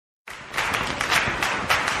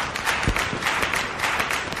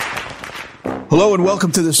Hello and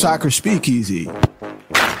welcome to the Soccer Speakeasy.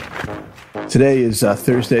 Today is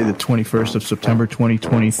Thursday, the 21st of September,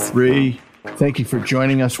 2023. Thank you for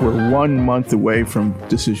joining us. We're 1 month away from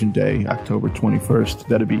Decision Day, October 21st.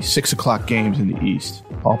 That'll be 6 o'clock games in the East,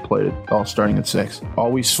 all starting at 6.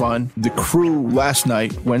 Always fun. The Crew last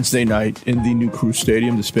night, Wednesday night, in the new Crew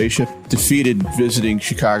Stadium, the Spaceship, defeated visiting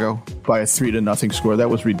Chicago by a 3-0 score. That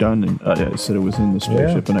was redundant. I said it was in the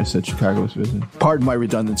Spaceship, and I said Chicago was visiting. Pardon my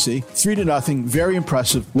redundancy. 3-0, very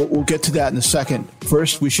impressive. We'll get to that in a second.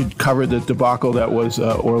 First, we should cover the debacle that was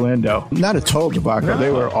Orlando. Not a total debacle. No.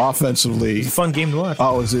 They were offensively... It was a fun game to watch.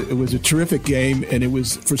 Oh, it was a terrific game, and it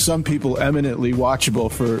was, for some people, eminently watchable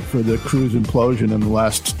for the Crew's implosion in the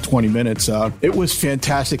last 20 minutes. It was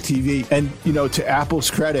fantastic TV, and, you know, to Apple's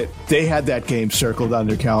credit, they had that game circled on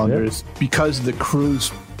their calendars because of the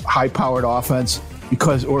Crew's high-powered offense,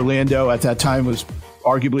 because Orlando at that time was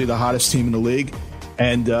arguably the hottest team in the league,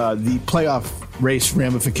 and the playoff race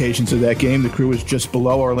ramifications of that game, the Crew was just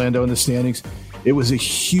below Orlando in the standings. It was a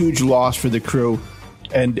huge loss for the Crew.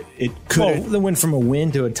 And it could. Well, they went from a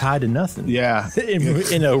win to a tie to nothing. Yeah,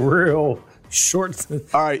 in a real short.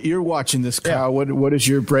 All right, you're watching this, Kyle. Yeah. What is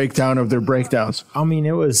your breakdown of their breakdowns? I mean,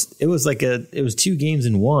 it was 2 games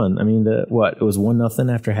in one. I mean, it was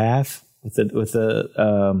 1-0 after half with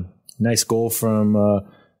a nice goal from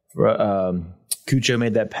Cucho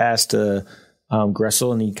made that pass to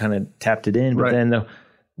Gressel, and he kind of tapped it in. But then there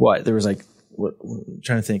was like.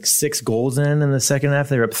 Trying to think, 6 goals in the second half.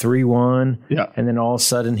 They were up 3-1. Yeah. And then all of a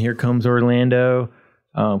sudden, here comes Orlando.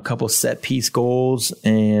 A couple set piece goals,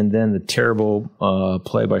 and then the terrible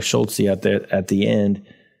play by Schultze out there at the end.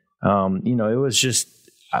 It was just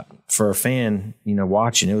for a fan,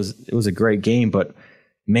 watching. It was a great game, but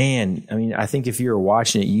man, I mean, I think if you were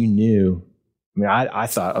watching it, you knew. I mean, I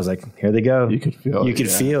thought, I was like, here they go. You could feel it. You could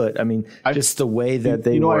feel it. I mean, just the way that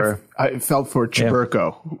they were. I felt for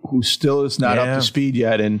Chiburko, who still is not up to speed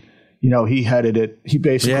yet. And, he headed it. He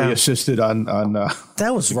basically assisted on.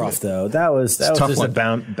 That was rough, though. That was just a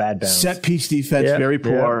bad bounce. Set piece defense, very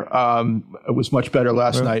poor. It was much better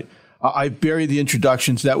last night. I buried the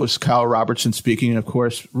introductions. That was Kyle Robertson speaking. And, of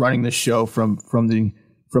course, running this show from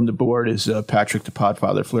the board is Patrick the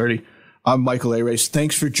Podfather Flaherty. I'm Michael Arace.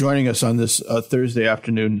 Thanks for joining us on this Thursday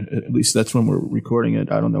afternoon. At least that's when we're recording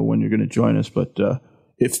it. I don't know when you're going to join us, but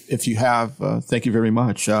if you have, thank you very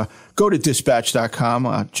much. Go to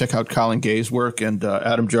dispatch.com. Check out Colin Gay's work and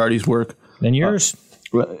Adam Jardy's work. And yours.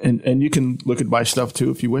 And you can look at my stuff,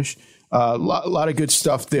 too, if you wish. A lot of good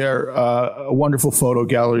stuff there. A wonderful photo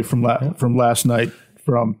gallery from last night.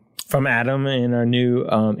 From Adam and our new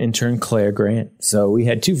intern, Claire Grant. So we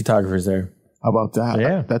had 2 photographers there. How about that?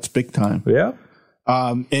 Yeah. That's big time. Yeah.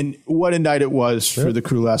 And what a night it was for the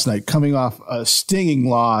Crew last night, coming off a stinging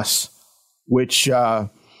loss, which,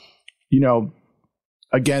 again,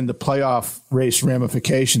 the playoff race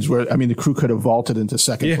ramifications where, the Crew could have vaulted into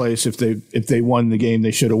second place if they won the game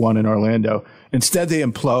they should have won in Orlando. Instead, they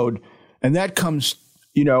implode. And that comes,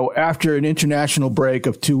 after an international break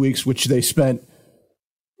of 2 weeks, which they spent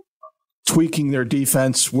tweaking their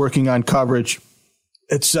defense, working on coverage,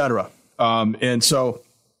 etc. And so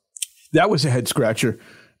that was a head scratcher.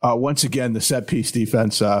 Once again, the set piece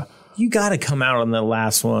defense. You got to come out on the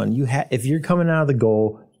last one. If you're coming out of the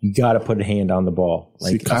goal, you got to put a hand on the ball,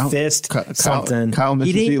 like a fist, something. Kyle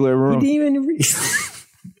he didn't even.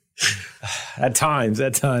 At times,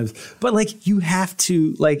 but like you have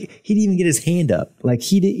to. Like he didn't even get his hand up. Like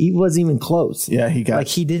he wasn't even close. Yeah, he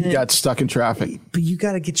got stuck in traffic. But you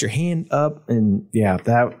got to get your hand up, and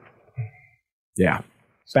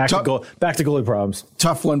Back to goalie problems.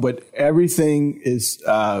 Tough one, but everything is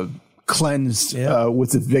cleansed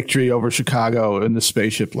with the victory over Chicago in the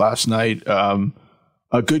Spaceship last night.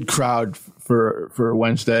 A good crowd for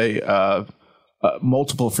Wednesday.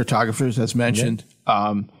 Multiple photographers, as mentioned.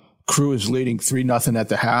 Crew is leading 3-0 at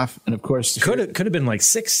the half, and of course could have been like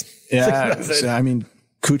 6. Yeah,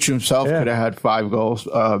 Cucho himself could have had 5 goals,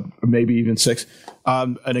 or maybe even 6.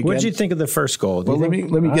 And again, what did you think of the first goal? Let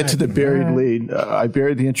me get to the buried lead. I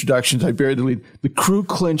buried the introductions. I buried the lead. The Crew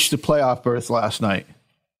clinched the playoff berth last night.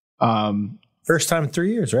 First time in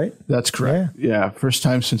 3 years, right? That's correct. Yeah, first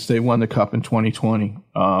time since they won the Cup in 2020.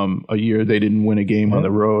 A year they didn't win a game on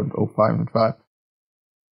the road, 5-5.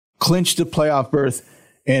 Clinched the playoff berth,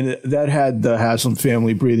 and that had the Haslam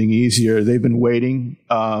family breathing easier. They've been waiting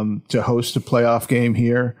to host a playoff game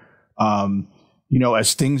here.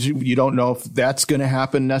 As things, you don't know if that's going to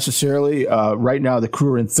happen necessarily. Right now, the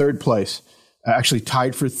Crew are in third place, actually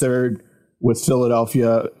tied for third with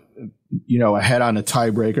Philadelphia, ahead on a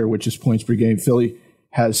tiebreaker, which is points per game. Philly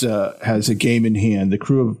has a game in hand. The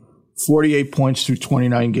Crew have 48 points through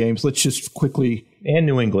 29 games. Let's just quickly... And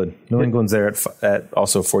New England. New England's there at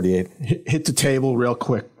also 48. Hit the table real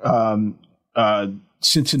quick.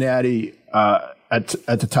 Cincinnati at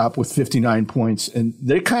the top with 59 points. And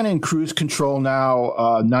they're kind of in cruise control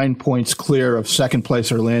now, 9 points clear of second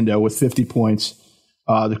place Orlando with 50 points.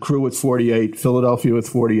 The Crew with 48, Philadelphia with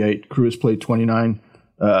 48. Crew has played 29.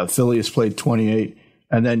 Philly has played 28.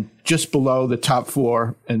 And then just below the top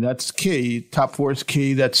four, and that's key. Top four is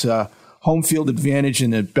key. That's home field advantage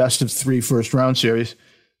in the best of 3 first-round series.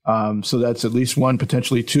 So that's at least 1,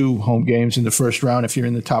 potentially 2 home games in the first round if you're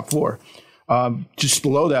in the top 4. Just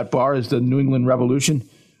below that bar is the New England Revolution.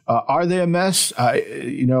 Are they a mess?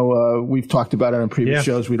 We've talked about it on previous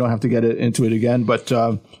shows. We don't have to get into it again. But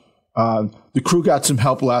the Crew got some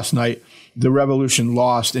help last night. The Revolution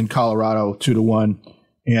lost in Colorado 2-1.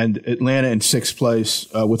 And Atlanta in 6th place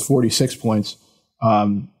with 46 points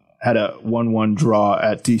had a 1-1 draw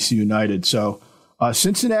at DC United. So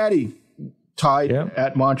Cincinnati tied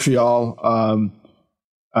at Montreal.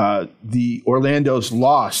 The Orlando's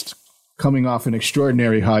lost coming off an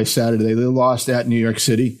extraordinary high Saturday. They lost at New York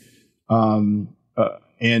City. And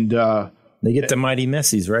they get the mighty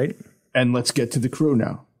Messis, right? And let's get to the Crew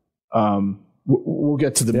now. We'll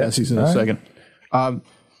get to the Messis in a second.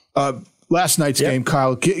 Last night's game,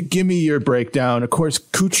 Kyle, give me your breakdown. Of course,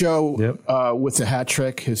 Cucho with a hat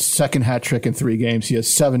trick, his second hat trick in 3 games. He has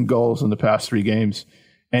 7 goals in the past 3 games.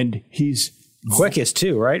 And he's quickest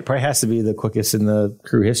too, right? Probably has to be the quickest in the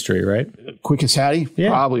Crew history, right? Quickest Hattie?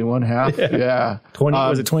 Yeah. Probably 1/2. Yeah. 20,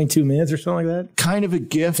 was it 22 minutes or something like that? Kind of a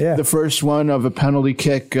gift. Yeah. The first one of a penalty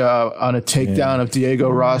kick on a takedown of Diego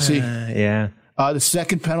Rossi. The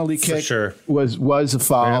second penalty kick was a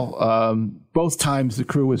foul. Yeah. Both times the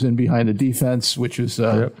Crew was in behind the defense, which was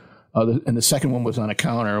and the second one was on a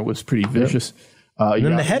counter. It was pretty vicious. And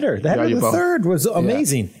then the header of the third was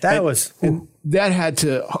amazing. That had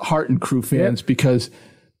to hearten Crew fans because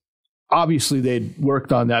obviously they'd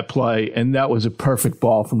worked on that play, and that was a perfect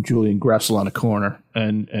ball from Julian Gressel on a corner.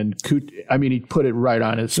 And he put it right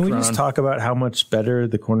on his crown. Can we just talk about how much better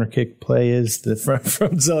the corner kick play is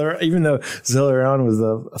from Zeller? Even though Zelleran was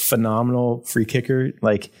a phenomenal free kicker,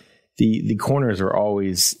 like the corners are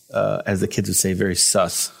always, as the kids would say, very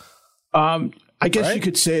sus. I guess you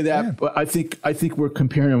could say that, but I think we're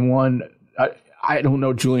comparing one. I don't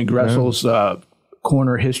know Julian Gressel's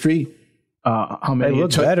corner history. How many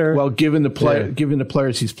look better? Well, given the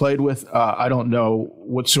players he's played with, I don't know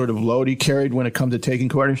what sort of load he carried when it comes to taking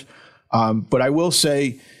corners. But I will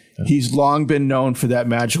say he's long been known for that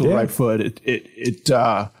magical right foot.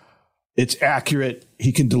 It's accurate.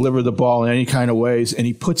 He can deliver the ball in any kind of ways, and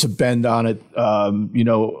he puts a bend on it.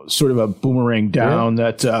 Sort of a boomerang down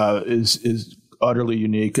that is utterly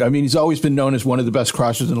unique. I mean, he's always been known as one of the best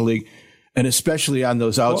crossers in the league. And especially on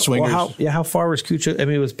those outswingers. How far was Cucho? I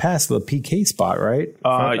mean, it was past the PK spot, right?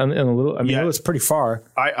 It was pretty far.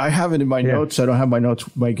 I have it in my notes. I don't have my notes.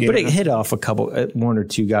 My game, but it hit off 1 or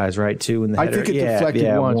 2 guys, right? Too in the header. I think it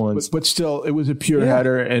deflected once. But still, it was a pure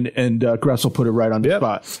header, and Gressel put it right on the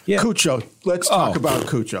spot. Yeah. Cucho, let's talk about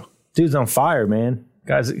Cucho. Dude's on fire, man.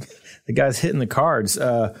 The guy's hitting the cards.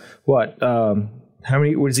 How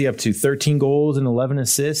many? What is he up to? 13 goals and 11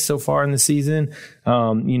 assists so far in the season.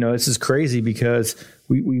 This is crazy because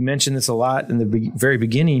we mentioned this a lot in the very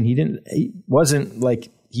beginning. He wasn't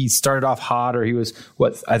like he started off hot, or he was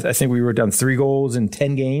I think we were done 3 goals in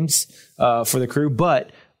 10 games for the Crew.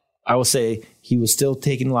 But I will say he was still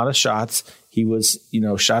taking a lot of shots. He was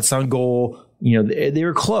shots on goal. They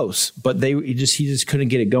were close, but he just couldn't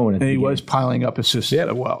get it going. And he was piling up assists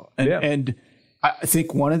as well. And I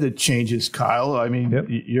think one of the changes, Kyle, I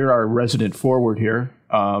mean, you're our resident forward here.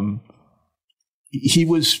 He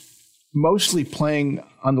was mostly playing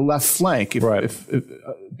on the left flank if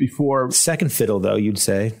before. Second fiddle, though, you'd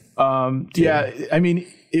say. I mean,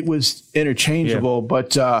 it was interchangeable,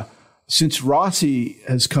 but since Rossi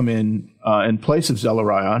has come in place of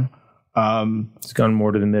Zelleran, it's gone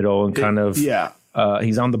more to the middle and kind of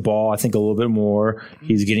he's on the ball, I think, a little bit more.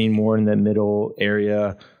 He's getting more in that middle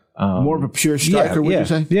area. More of a pure striker, would you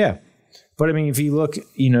say? Yeah. But I mean, if you look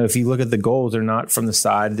at the goals, they're not from the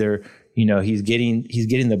side. They're, he's getting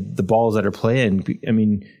the balls that are playing. I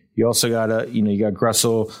mean, you also got you got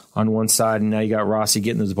Gressel on one side, and now you got Rossi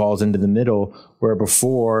getting those balls into the middle, where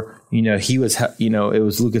before, he was, it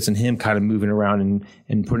was Lucas and him kind of moving around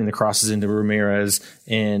and putting the crosses into Ramirez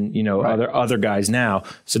and, other guys now.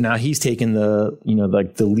 So now he's taking the,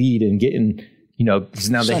 the lead and getting, because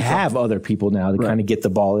now they have other people now to kind of get the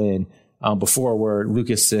ball in. Before, where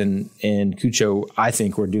Lucas and Cucho, I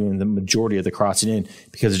think, were doing the majority of the crossing in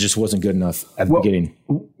because it just wasn't good enough at the beginning.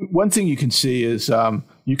 One thing you can see is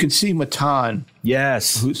You can see Matan,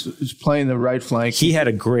 yes, who's playing the right flank. He had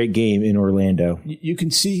a great game in Orlando. You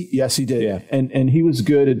can see, yes, he did, and he was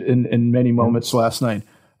good in many moments last night.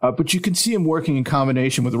 But you can see him working in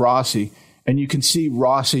combination with Rossi, and you can see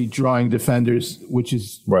Rossi drawing defenders, which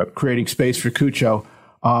is creating space for Cucho.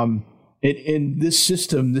 In this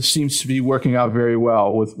system, this seems to be working out very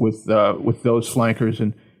well with those flankers.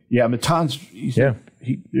 And Matan's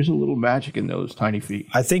there's a little magic in those tiny feet.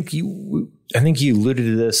 I think you alluded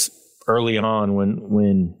to this early on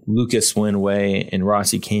when Lucas went away and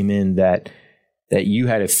Rossi came in, that you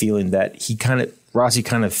had a feeling that Rossi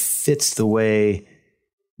kind of fits the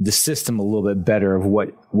system a little bit better of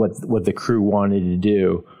what the crew wanted to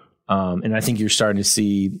do. And I think you're starting to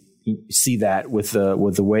see that with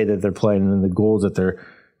the way that they're playing and the goals that they're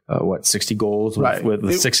 60 goals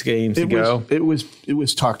with 6 games to go. It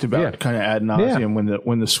was talked about kind of ad nauseum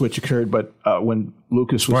when the switch occurred, but when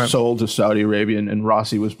Lucas was sold to Saudi Arabia and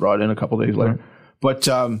Rossi was brought in a couple days later. But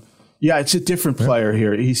it's a different player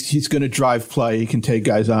here. He's going to drive play. He can take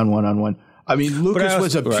guys on one-on-one. I mean, Lucas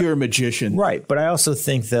was a pure magician. Right, but I also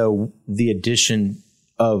think, though, the addition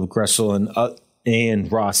of Gressel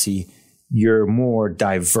and Rossi, you're more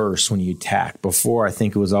diverse when you attack. Before, I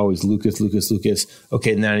think it was always Lucas.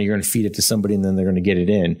 Okay, now you're going to feed it to somebody, and then they're going to get it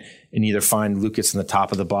in, and either find Lucas in the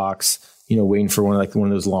top of the box, waiting for one of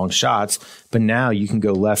those long shots. But now you can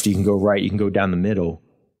go left, you can go right, you can go down the middle.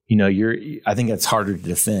 I think that's harder to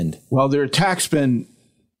defend. Well, their attack's been.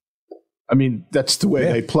 I mean, that's the way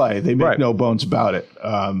they play. They make no bones about it.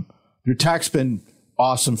 Their attack's been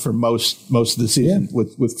awesome for most of the season,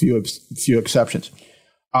 with few exceptions.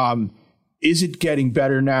 Is it getting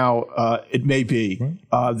better now? It may be.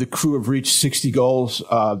 The crew have reached 60 goals.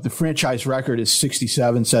 The franchise record is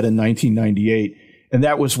 67, set in 1998. And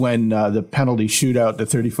that was when the penalty shootout, the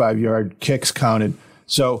 35-yard kicks counted.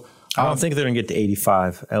 So I don't think they're going to get to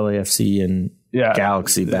 85. LAFC and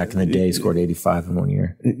Galaxy back in the day scored 85 in 1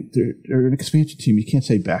 year. They're an expansion team. You can't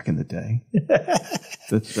say back in the day.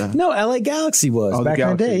 No, LA Galaxy was back in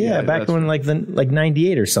the day. Yeah, back when like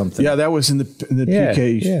 98 or something. Yeah, that was in the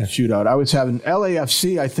PK shootout. I was having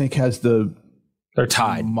LAFC. I think has they're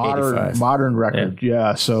tied modern record.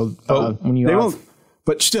 Yeah, so they won't.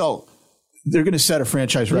 But still, they're going to set a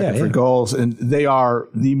franchise record for goals, and they are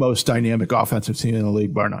the most dynamic offensive team in the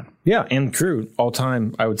league, bar none. Yeah, and crew all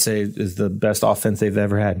time, I would say, is the best offense they've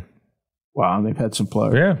ever had. Wow, and they've had some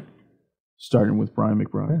players. Yeah. Starting with Brian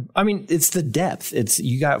McBride. I mean, it's the depth.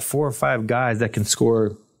 You got 4 or 5 guys that can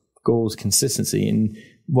score goals consistency. And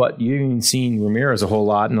you haven't seen Ramirez a whole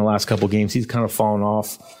lot in the last couple of games. He's kind of fallen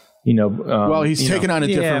off. He's taken on a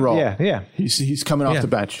different role. Yeah. He's coming off the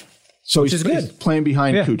bench. So he's playing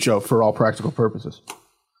behind Cucho for all practical purposes.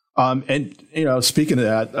 And speaking of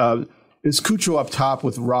that, is Cucho up top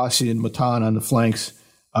with Rossi and Matan on the flanks,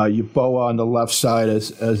 Yeboah on the left side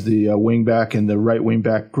as the wing back, and the right wing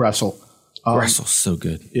back Gressel. Gressel's so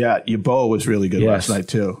good. Yeah, Yeboah was really good last night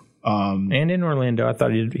too. And in Orlando, I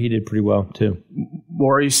thought he did pretty well too.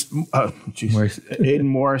 Aiden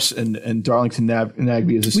Morris and Darlington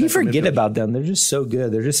Nagby is a We forget about them. They're just so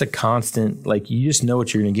good. They're just a constant, you just know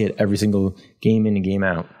what you're going to get every single game in and game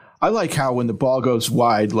out. I like how when the ball goes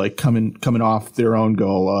wide, coming off their own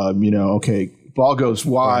goal, ball goes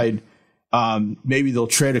wide, maybe they'll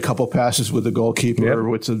trade a couple passes with the goalkeeper or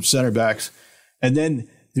with some center backs, and then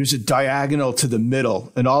there's a diagonal to the middle,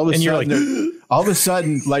 and all of a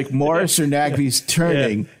sudden, Morris or Nagby's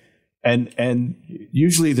turning, and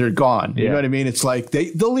usually they're gone. You know what I mean? It's like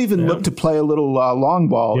they'll even look to play a little long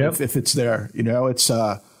ball if it's there. It's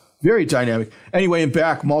very dynamic. Anyway, in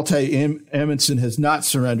back, Malte Amundsen has not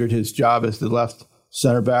surrendered his job as the left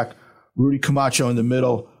center back. Rudy Camacho in the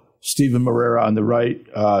middle, Steven Moreira on the right.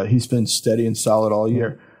 He's been steady and solid all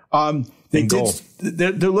year.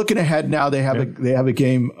 They're looking ahead now. They have a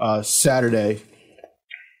game Saturday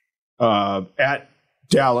at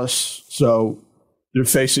Dallas, so they're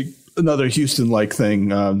facing another Houston-like thing.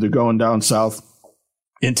 They're going down south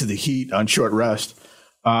into the heat on short rest,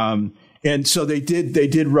 and so they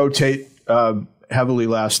did rotate heavily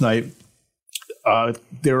last night.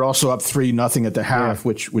 They were also up 3-0 at the half,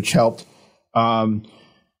 which helped.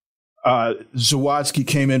 Zawadzki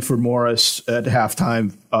came in for Morris at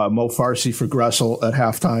halftime. Mo Farsi for Gressel at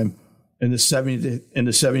halftime. In the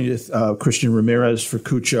 70th, Christian Ramirez for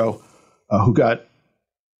Cucho, who got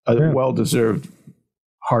a well-deserved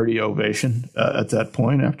hearty ovation at that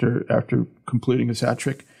point after completing his hat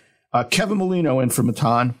trick. Kevin Molino in for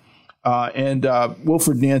Matan, and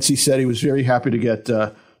Wilfred Nancy said he was very happy to get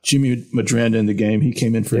Jimmy Madranda in the game. He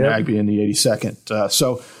came in for Nagby in the 82nd.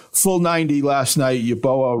 So full 90 last night.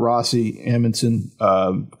 Yeboah, Rossi, Amundsen,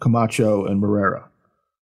 Camacho, and Moreira.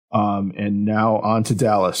 and now on to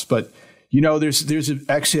Dallas. But, there's an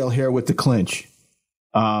exhale here with the clinch.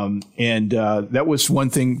 That was one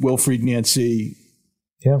thing Wilfried Nancy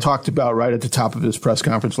talked about right at the top of his press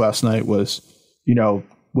conference last night was,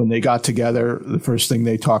 when they got together, the first thing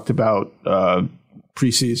they talked about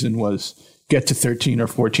preseason was get to 13 or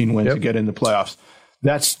 14 wins to get in the playoffs.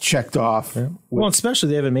 That's checked off. Yeah. Well, especially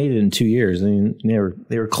they haven't made it in 2 years. I mean,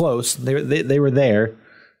 they were close. They were there.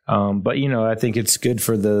 But, I think it's good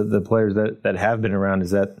for the players that have been around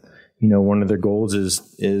is that, one of their goals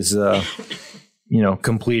is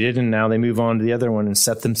completed, and now they move on to the other one and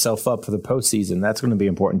set themselves up for the postseason. That's going to be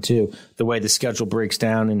important too. The way the schedule breaks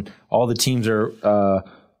down and all the teams are,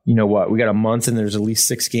 we got a month and there's at least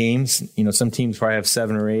 6 games. Some teams probably have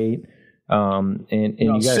 7 or 8. And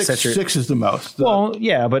you got to set your 6 is the most. Well,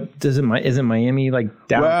 yeah, but isn't Miami like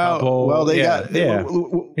down a couple? Well, they got.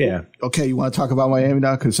 Okay, you want to talk about Miami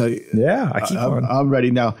now? Because I'm ready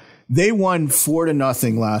now. They won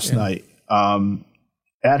 4-0 last night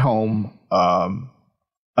at home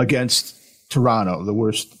against Toronto, the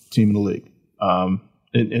worst team in the league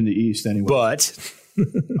in the East, anyway. But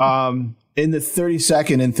in the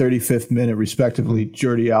 32nd and 35th minute, respectively,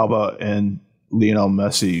 Jordi Alba and Lionel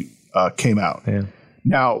Messi came out. Yeah.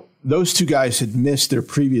 Now, those two guys had missed their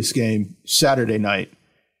previous game Saturday night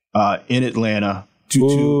in Atlanta.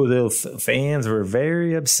 The fans were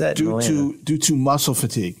very upset due to muscle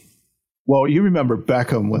fatigue. Well, you remember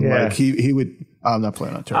Beckham when he would. I'm not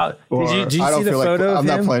playing on turf. Did you see the photo of him? I'm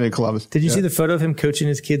not playing in Columbus. Did you see the photo of him coaching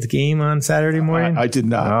his kid's game on Saturday morning? I did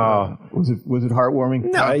not. Oh. Was it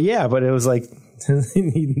heartwarming? No, yeah, but it was like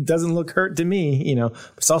he doesn't look hurt to me.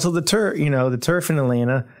 It's also the turf. The turf in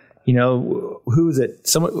Atlanta. Who was it?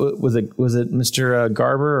 Someone was it Mr.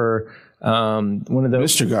 Garber or one of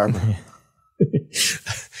those? Mr. Garber.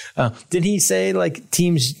 Did he say like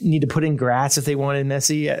teams need to put in grass if they wanted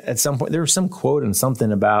Messi at some point? There was some quote on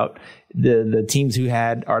something about the teams who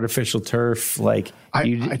had artificial turf. Like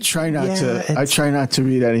I try not to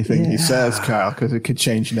read anything he says, Kyle, because it could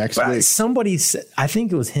change next week. Somebody said, I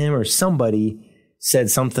think it was him or somebody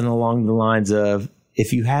said something along the lines of,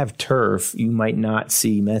 if you have turf, you might not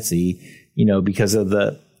see Messi, because of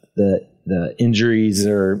the injuries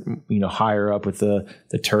are, higher up with the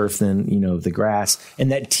turf than, the grass,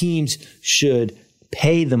 and that teams should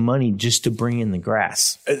pay the money just to bring in the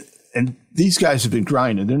grass. And these guys have been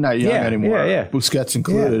grinding. They're not young anymore. Yeah. Busquets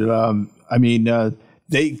included. Yeah.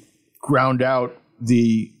 They ground out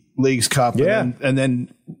the Leagues Cup and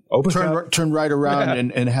then turned right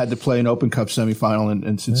around and had to play an Open Cup semifinal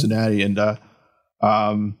in Cincinnati. Yeah.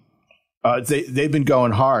 And they've been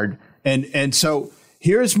going hard. And so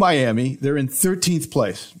here's Miami. They're in 13th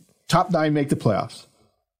place. Top 9 make the playoffs.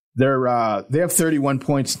 They have 31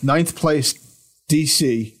 points. 9th place,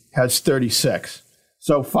 DC, has 36.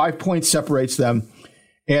 So 5 points separates them.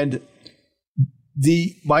 And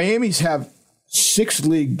the Miamis have 6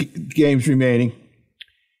 league games remaining.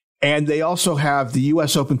 And they also have the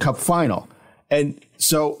U.S. Open Cup final. And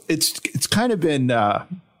so it's kind of been,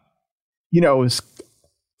 it's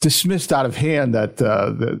dismissed out of hand that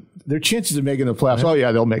their chances of making the playoffs. Oh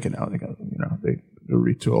yeah, they'll make it now. They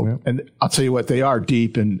retool. Yeah. And I'll tell you what, they are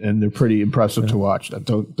deep and they're pretty impressive to watch.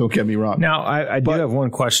 Don't get me wrong. Now I do have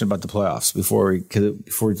one question about the playoffs before we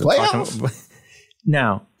playoffs? Talk.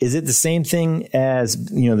 Now, is it the same thing as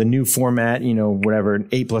the new format? Whatever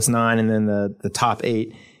 8+9, and then the top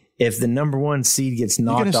 8. If the number 1 seed gets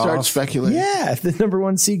knocked off, you're going to start speculating. Yeah, if the number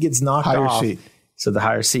 1 seed gets knocked higher off, seed. So the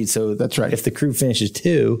higher seed. So that's right. If the Crew finishes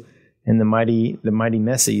 2 and the mighty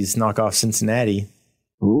Messis knock off Cincinnati,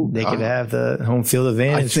 they could have the home field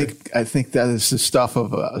advantage. I think that is the stuff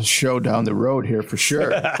of a show down the road here for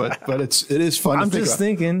sure. but it is fun. I'm just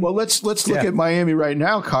thinking. Well, let's look at Miami right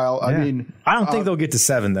now, Kyle. Yeah. I mean, I don't think they'll get to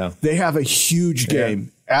 7 though. They have a huge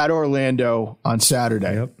game at Orlando on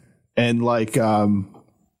Saturday, and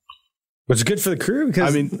which is good for the Crew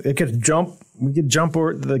because it could jump.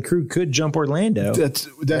 The Crew could jump Orlando.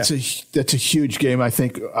 That's a huge game. I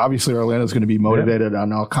think obviously Orlando's going to be motivated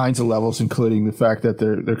on all kinds of levels, including the fact that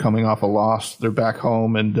they're coming off a loss. They're back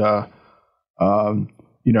home, and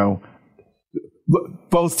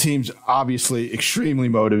both teams obviously extremely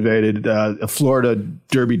motivated. A Florida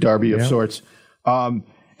derby of sorts, and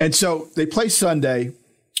so they play Sunday.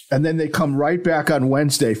 And then they come right back on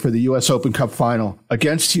Wednesday for the U.S. Open Cup final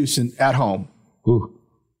against Houston at home. Ooh.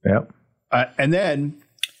 Yep. And then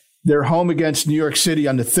they're home against New York City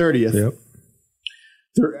on the 30th. Yep.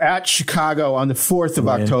 They're at Chicago on the 4th of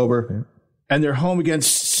October. Yep. And they're home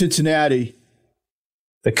against Cincinnati.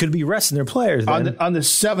 That could be resting their players then. On the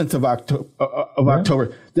 7th of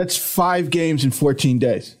October. That's 5 games in 14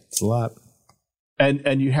 days. It's a lot.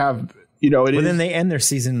 And you have, but then they end their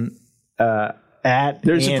season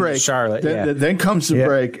there's a break. Charlotte. Then comes the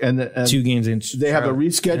break, and 2 games in. They have a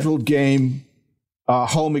rescheduled game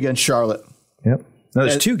home against Charlotte. Yep. No,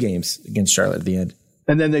 there's 2 games against Charlotte at the end.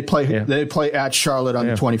 And then they play at Charlotte on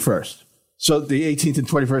the 21st. So the 18th and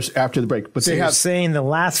 21st after the break. But you're saying the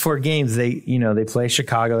last 4 games they play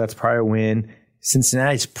Chicago. That's probably a win.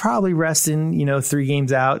 Cincinnati's probably resting, 3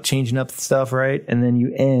 games out, changing up the stuff, right? And then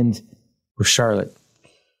you end with Charlotte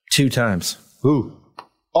 2 times. Ooh.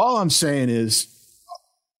 All I'm saying is,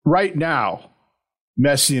 right now,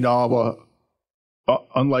 Messi and Alba,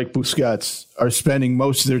 unlike Busquets, are spending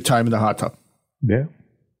most of their time in the hot tub. Yeah.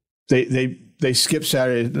 They skipped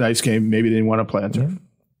Saturday night's game. Maybe they didn't want to play on turf.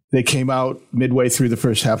 They came out midway through the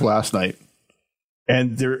first half last night,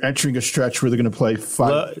 and they're entering a stretch where they're going to play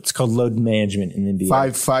 5. It's called load management in the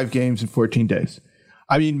NBA. 5 games in 14 days.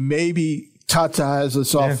 I mean, maybe Tata has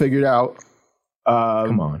this all figured out.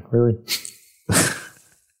 Come on, really?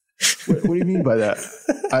 What do you mean by that?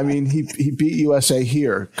 I mean, he beat USA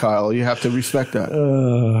here, Kyle. You have to respect that.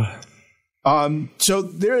 So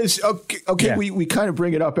there is we kind of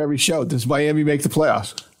bring it up every show. Does Miami make the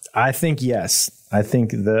playoffs? I think yes. I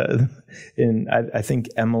think I think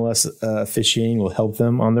MLS officiating will help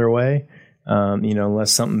them on their way.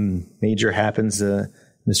 Unless something major happens to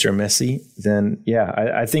Mr. Messi, then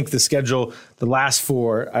I think the schedule, the last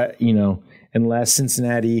 4, unless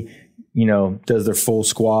Cincinnati, does their full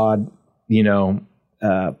squad,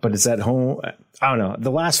 but it's at home. I don't know.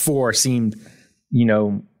 The last 4 seemed,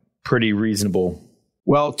 pretty reasonable.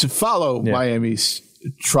 Well, to follow Miami's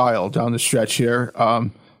trial down the stretch here,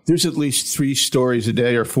 there's at least 3 stories a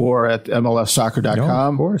day or 4 at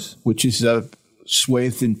MLSsoccer.com, of course, which is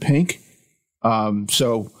swathed in pink.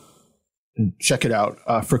 So check it out.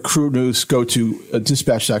 For crew news, go to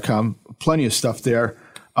dispatch.com. Plenty of stuff there.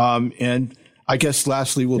 And I guess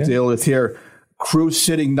lastly, we'll deal with here. Crew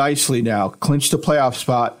sitting nicely now, clinched a playoff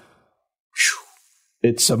spot.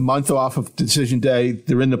 It's a month off of decision day.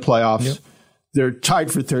 They're in the playoffs. Yep. They're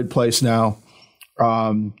tied for 3rd place now.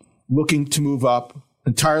 Looking to move up.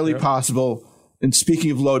 Entirely possible. And speaking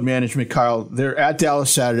of load management, Kyle, they're at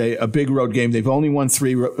Dallas Saturday, a big road game. They've only won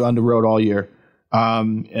 3 on the road all year.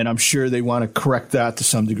 And I'm sure they want to correct that to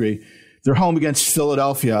some degree. They're home against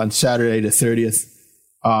Philadelphia on Saturday the 30th.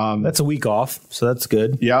 That's a week off, so that's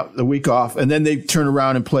good. Yeah, the week off. And then they turn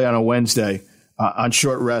around and play on a Wednesday on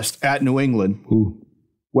short rest at New England. Ooh.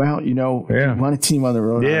 Well, if you want a team on the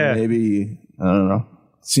road, maybe, I don't know.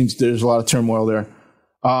 Seems there's a lot of turmoil there.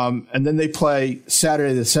 And then they play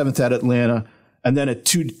Saturday the 7th at Atlanta, and then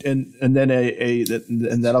and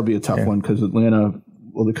that'll be a tough one because Atlanta,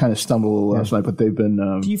 they kind of stumbled last night, but they've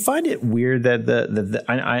been. Do you find it weird that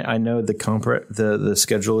I know the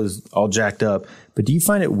schedule is all jacked up, but do you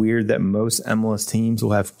find it weird that most MLS teams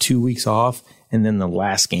will have 2 weeks off and then the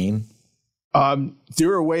last game?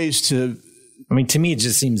 There are ways to. I mean, to me, it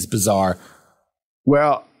just seems bizarre.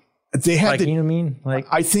 Well, they had you know what I mean?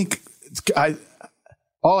 I think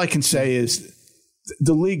all I can say is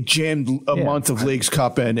the league jammed a month of Leagues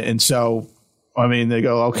Cup in, and so they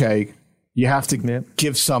go, okay, you have to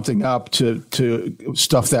give something up to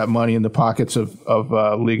stuff that money in the pockets of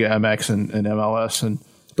Liga MX and MLS.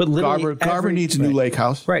 But Garber needs a new lake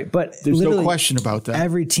house, right? But there's no question about that.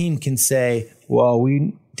 Every team can say, well,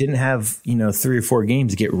 we didn't have 3 or 4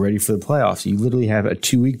 games to get ready for the playoffs. You literally have a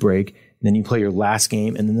 2-week break, and then you play your last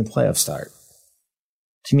game, and then the playoffs start.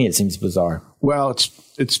 To me, it seems bizarre. Well,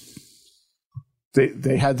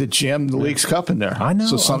 they had to jam the Leagues Cup in there. I know.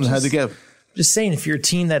 So something had to give. Just saying, if you're a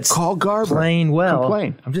team that's call Garber, playing well,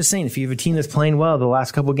 complain. I'm just saying, if you have a team that's playing well the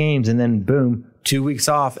last couple games, and then boom, 2 weeks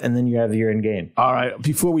off, and then you have the year-end game. All right.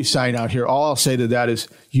 Before we sign out here, all I'll say to that is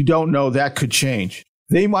you don't know, that could change.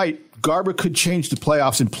 Garber could change the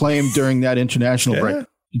playoffs and play him during that international break.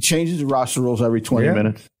 He changes the roster rules every 20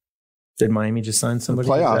 minutes. Did Miami just sign somebody?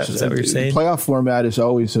 The playoffs. Is that what you're saying? The playoff format is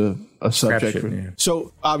always a subject.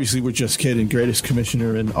 So obviously, we're just kidding. Greatest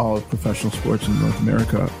commissioner in all of professional sports in North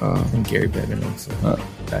America. And Gary Bevan also.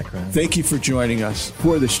 Background. Thank you for joining us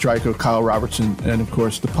for the Striker, Kyle Robertson, and of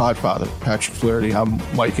course the Podfather, Patrick Flaherty. I'm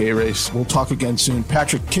Mike Arace. We'll talk again soon.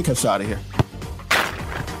 Patrick, kick us out of here.